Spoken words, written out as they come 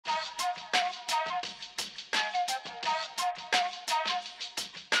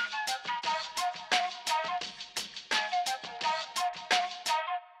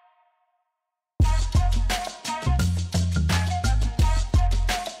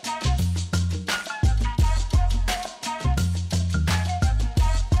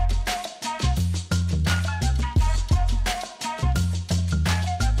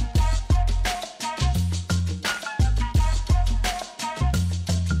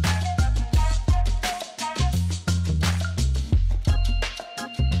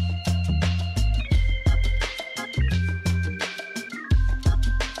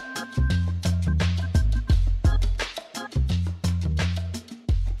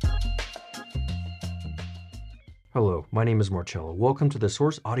Hello, my name is Marcello. Welcome to the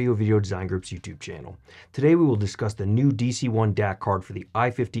Source Audio Video Design Group's YouTube channel. Today we will discuss the new DC1 DAC card for the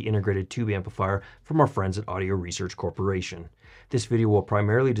i50 integrated tube amplifier from our friends at Audio Research Corporation. This video will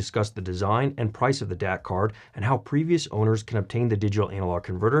primarily discuss the design and price of the DAC card and how previous owners can obtain the digital analog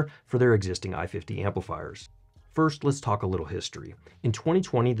converter for their existing i50 amplifiers. First, let's talk a little history. In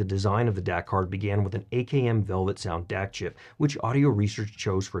 2020, the design of the DAC card began with an AKM Velvet Sound DAC chip, which Audio Research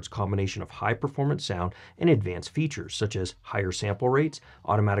chose for its combination of high-performance sound and advanced features, such as higher sample rates,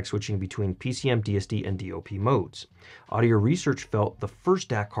 automatic switching between PCM, DSD, and DOP modes. Audio Research felt the first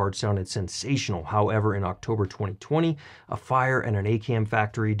DAC card sounded sensational. However, in October 2020, a fire at an AKM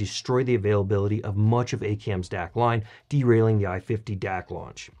factory destroyed the availability of much of AKM's DAC line, derailing the i50 DAC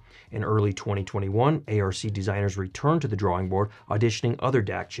launch. In early 2021, ARC designers returned to the drawing board, auditioning other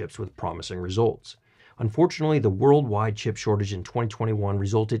DAC chips with promising results. Unfortunately, the worldwide chip shortage in 2021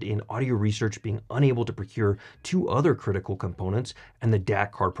 resulted in Audio Research being unable to procure two other critical components, and the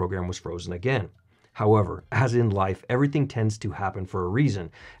DAC card program was frozen again. However, as in life, everything tends to happen for a reason,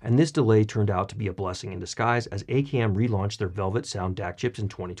 and this delay turned out to be a blessing in disguise as AKM relaunched their Velvet Sound DAC chips in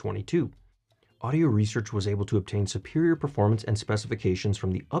 2022. Audio Research was able to obtain superior performance and specifications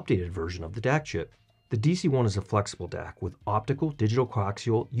from the updated version of the DAC chip. The DC1 is a flexible DAC with optical, digital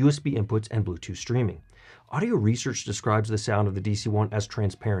coaxial, USB inputs, and Bluetooth streaming. Audio Research describes the sound of the DC1 as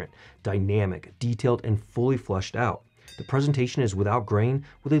transparent, dynamic, detailed, and fully fleshed out. The presentation is without grain,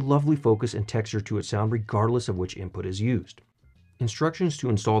 with a lovely focus and texture to its sound regardless of which input is used. Instructions to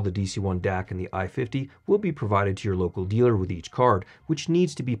install the DC1 DAC in the i50 will be provided to your local dealer with each card, which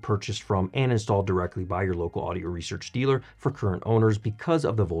needs to be purchased from and installed directly by your local Audio Research dealer for current owners because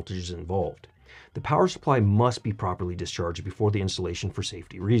of the voltages involved. The power supply must be properly discharged before the installation for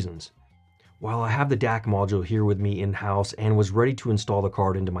safety reasons. While I have the DAC module here with me in-house and was ready to install the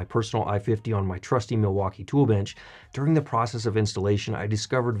card into my personal i50 on my trusty Milwaukee tool bench, during the process of installation I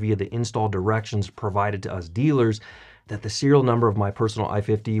discovered via the install directions provided to us dealers that the serial number of my personal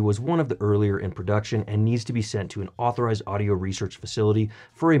i50 was one of the earlier in production and needs to be sent to an authorized Audio Research facility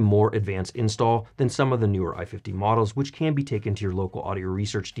for a more advanced install than some of the newer i50 models, which can be taken to your local Audio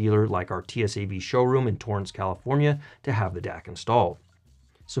Research dealer like our TSAV showroom in Torrance, California to have the DAC installed.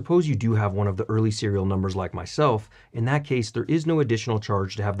 Suppose you do have one of the early serial numbers like myself. In that case, there is no additional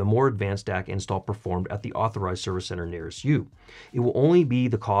charge to have the more advanced DAC install performed at the authorized service center nearest you. It will only be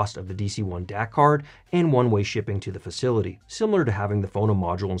the cost of the DC1 DAC card and one-way shipping to the facility, similar to having the phono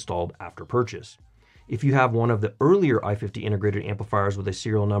module installed after purchase. If you have one of the earlier i50 integrated amplifiers with a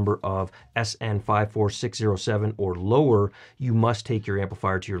serial number of SN54607 or lower, you must take your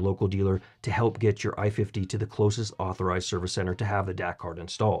amplifier to your local dealer to help get your i50 to the closest authorized service center to have the DAC card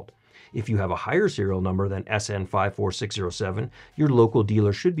installed. If you have a higher serial number than SN54607, your local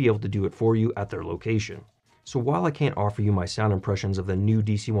dealer should be able to do it for you at their location. So while I can't offer you my sound impressions of the new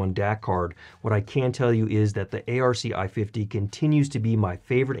DC1 DAC card, what I can tell you is that the ARC i50 continues to be my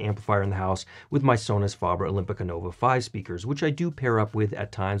favorite amplifier in the house with my Sonus Fabra Olympica Nova 5 speakers, which I do pair up with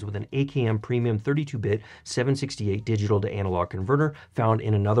at times with an AKM Premium 32-bit 768 digital to analog converter found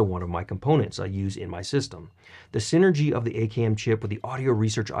in another one of my components I use in my system. The synergy of the AKM chip with the Audio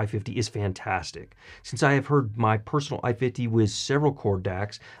Research i50 is fantastic. Since I have heard my personal i50 with several chord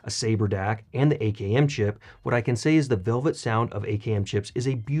DACs, a Sabre DAC, and the AKM chip, what I can say is the velvet sound of AKM chips is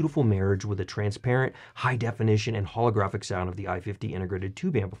a beautiful marriage with the transparent, high definition, and holographic sound of the i50 integrated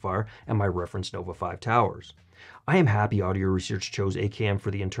tube amplifier and my reference Nova 5 towers. I am happy Audio Research chose AKM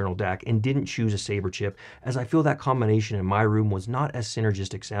for the internal DAC and didn't choose a Sabre chip, as I feel that combination in my room was not as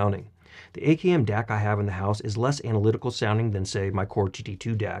synergistic sounding. The AKM DAC I have in the house is less analytical sounding than, say, my Core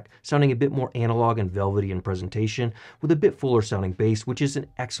GT2 DAC, sounding a bit more analog and velvety in presentation, with a bit fuller sounding bass, which is an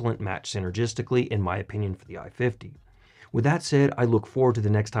excellent match synergistically, in my opinion, for the i50. With that said, I look forward to the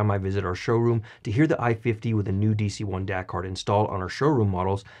next time I visit our showroom to hear the i50 with a new DC1 DAC card installed on our showroom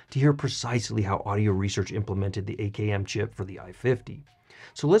models to hear precisely how Audio Research implemented the AKM chip for the i50.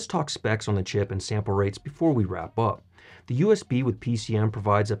 So let's talk specs on the chip and sample rates before we wrap up. The USB with PCM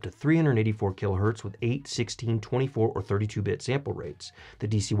provides up to 384 kHz with 8, 16, 24, or 32-bit sample rates. The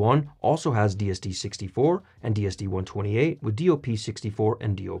DC1 also has DSD64 and DSD128 with DOP64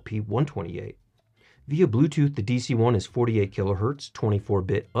 and DOP128. Via Bluetooth, the DC1 is 48 kHz,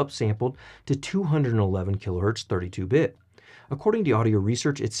 24-bit upsampled to 211 kHz, 32-bit. According to Audio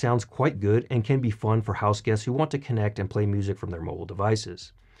Research, it sounds quite good and can be fun for house guests who want to connect and play music from their mobile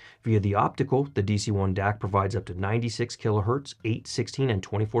devices. Via the optical, the DC1 DAC provides up to 96 kHz, 8, 16, and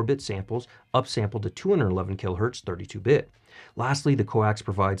 24-bit samples, upsampled to 211 kHz, 32-bit. Lastly, the coax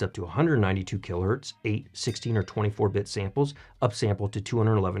provides up to 192 kHz, 8, 16, or 24-bit samples, upsampled to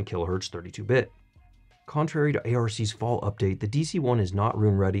 211 kHz, 32-bit. Contrary to ARC's fall update, the DC1 is not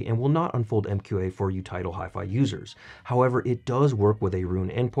Roon ready and will not unfold MQA for you Tidal Hi-Fi users. However, it does work with a Roon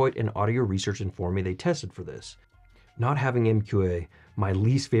endpoint, and Audio Research informed me they tested for this. Not having MQA, my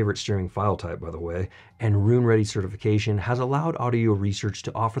least favorite streaming file type by the way, and Roon Ready certification has allowed Audio Research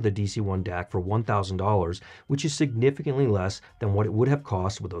to offer the DC1 DAC for $1,000, which is significantly less than what it would have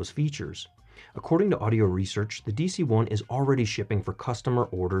cost with those features. According to Audio Research, the DC1 is already shipping for customer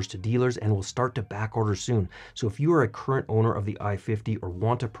orders to dealers and will start to back order soon. So if you are a current owner of the i50 or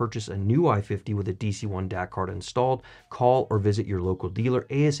want to purchase a new i50 with a DC1 DAC card installed, call or visit your local dealer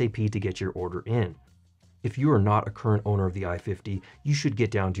ASAP to get your order in. If you are not a current owner of the i50, you should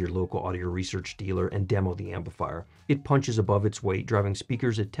get down to your local Audio Research dealer and demo the amplifier. It punches above its weight, driving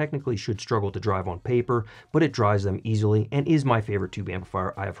speakers it technically should struggle to drive on paper, but it drives them easily and is my favorite tube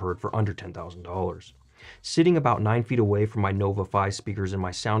amplifier I have heard for under $10,000. Sitting about 9 feet away from my Nova 5 speakers in my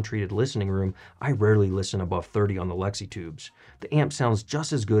sound-treated listening room, I rarely listen above 30 on the Lexi tubes. The amp sounds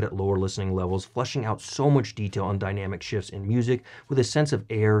just as good at lower listening levels, fleshing out so much detail and dynamic shifts in music with a sense of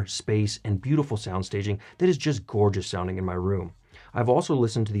air, space, and beautiful sound staging that is just gorgeous sounding in my room. I've also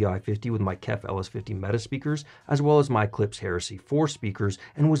listened to the i50 with my KEF LS50 Meta speakers, as well as my Klipsch Heresy 4 speakers,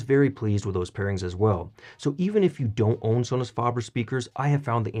 and was very pleased with those pairings as well. So even if you don't own Sonus Faber speakers, I have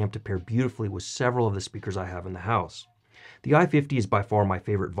found the amp to pair beautifully with several of the speakers I have in the house. The i50 is by far my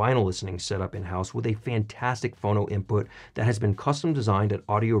favorite vinyl listening setup in-house, with a fantastic phono input that has been custom designed at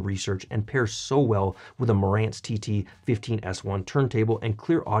Audio Research and pairs so well with a Marantz TT15S1 turntable and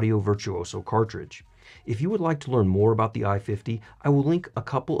Clear Audio Virtuoso cartridge. If you would like to learn more about the i50, I will link a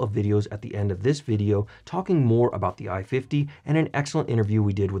couple of videos at the end of this video talking more about the i50 and an excellent interview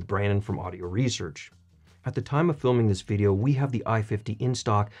we did with Brandon from Audio Research. At the time of filming this video, we have the i50 in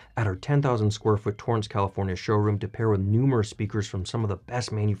stock at our 10,000 square foot Torrance, California showroom to pair with numerous speakers from some of the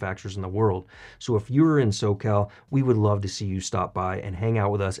best manufacturers in the world. So if you're in SoCal, we would love to see you stop by and hang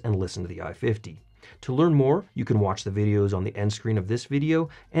out with us and listen to the i50. To learn more, you can watch the videos on the end screen of this video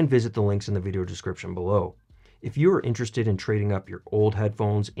and visit the links in the video description below. If you are interested in trading up your old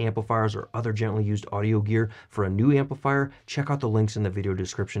headphones, amplifiers, or other gently used audio gear for a new amplifier, check out the links in the video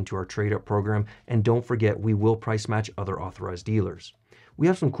description to our trade-up program, and don't forget we will price match other authorized dealers. We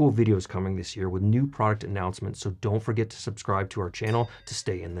have some cool videos coming this year with new product announcements, so don't forget to subscribe to our channel to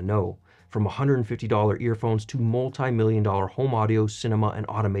stay in the know. From $150 earphones to multi-million-dollar home audio, cinema, and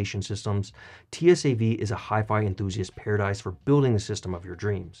automation systems, TSAV is a hi-fi enthusiast paradise for building the system of your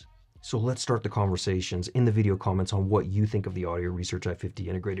dreams. So let's start the conversations in the video comments on what you think of the Audio Research i50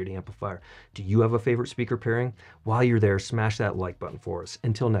 integrated amplifier. Do you have a favorite speaker pairing? While you're there, smash that like button for us.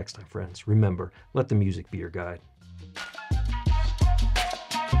 Until next time, friends, remember, let the music be your guide.